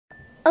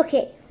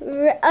Okay.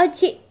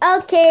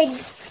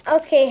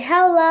 Okay.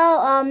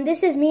 Hello.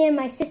 This is me and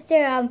my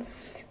sister.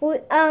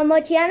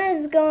 Mochiana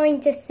is going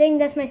to sing.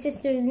 That's my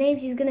sister's name.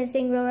 She's gonna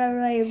sing "Roll, Roll,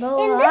 Roll Your Boat."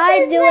 And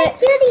this is my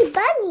cutie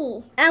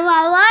bunny. And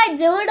while I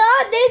do it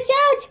on this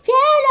huge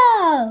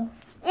piano.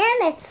 And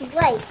it's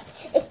white.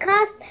 It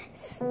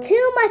costs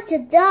too much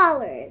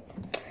dollars.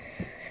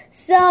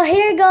 So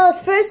here goes,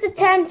 first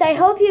attempt. I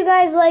hope you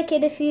guys like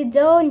it. If you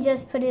don't,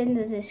 just put it in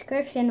the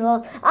description.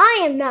 Well, I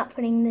am not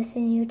putting this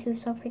in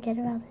YouTube, so forget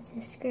about the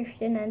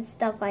description and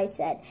stuff I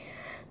said.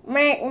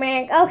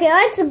 Okay,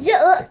 let's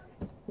just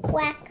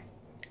Whack.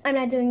 I'm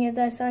not doing it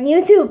this on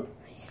YouTube.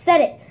 I said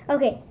it.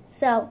 Okay,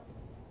 so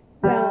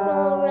Roll,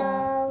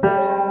 roll,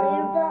 roll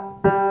your boat.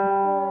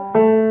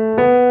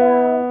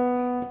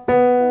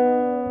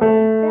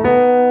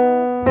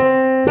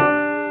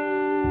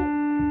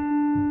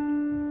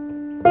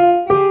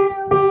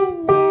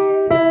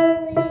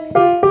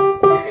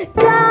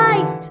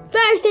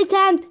 First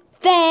attempt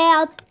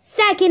failed.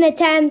 Second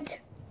attempt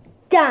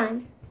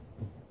done.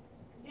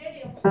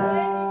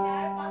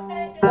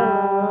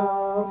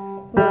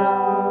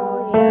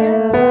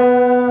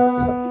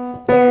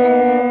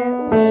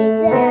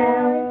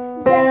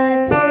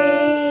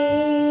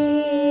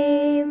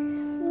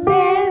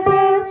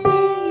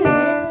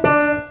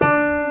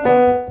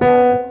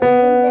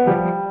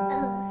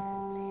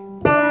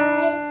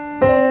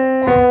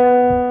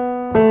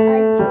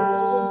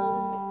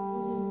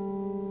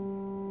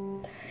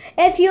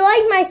 If you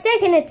like my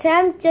second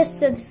attempt, just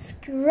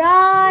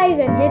subscribe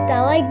and hit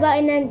the like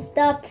button and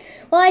stuff.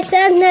 Well, I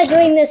said I'm not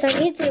doing this on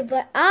YouTube,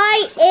 but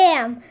I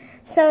am.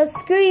 So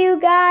screw you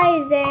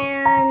guys,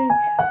 and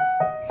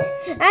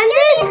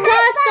this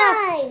cost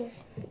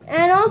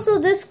and also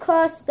this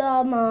cost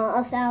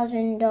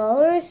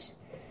 $1,000.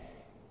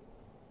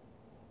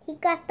 He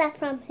got that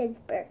from his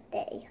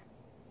birthday.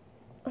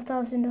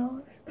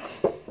 $1,000.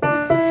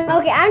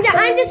 Okay, I'm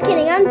just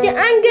kidding. I'm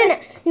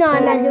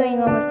not doing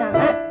one more song.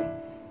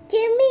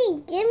 Give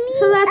me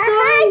So that's a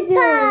all I'm doing.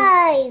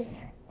 high five.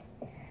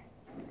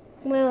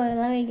 Wait,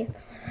 let me get.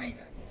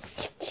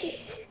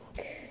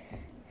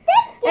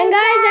 You And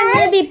guys, I'm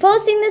going to be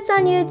posting this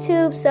on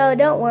YouTube, so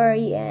don't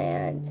worry.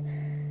 And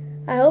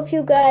I hope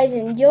you guys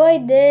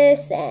enjoyed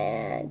this,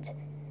 and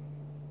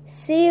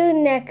see you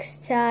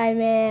next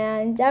time.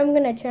 And I'm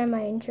going to try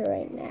my intro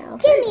right now.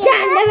 Give me a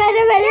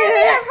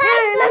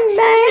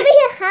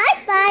high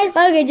five.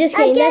 Okay, just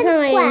kidding. That's not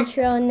my Quack.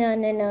 intro. No,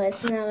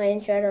 it's not my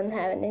intro. I don't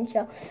have an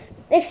intro.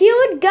 If you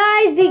would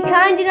guys be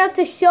kind enough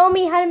to show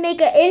me how to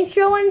make an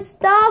intro and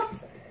stuff,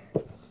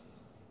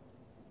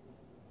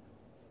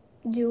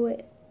 do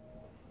it.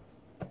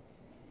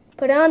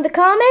 Put it on the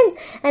comments,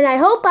 and I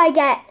hope I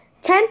get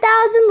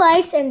 10,000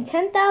 likes and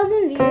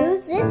 10,000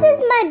 views. This is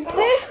my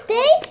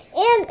birthday,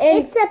 and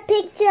it's a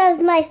picture of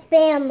my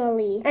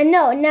family. And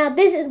no, now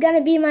this is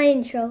gonna be my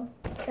intro.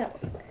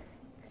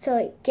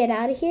 So get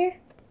out of here.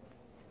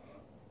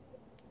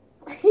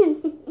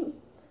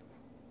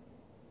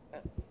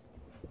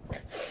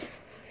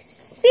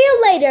 See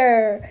you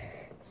later.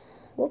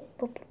 Whoop,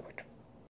 whoop.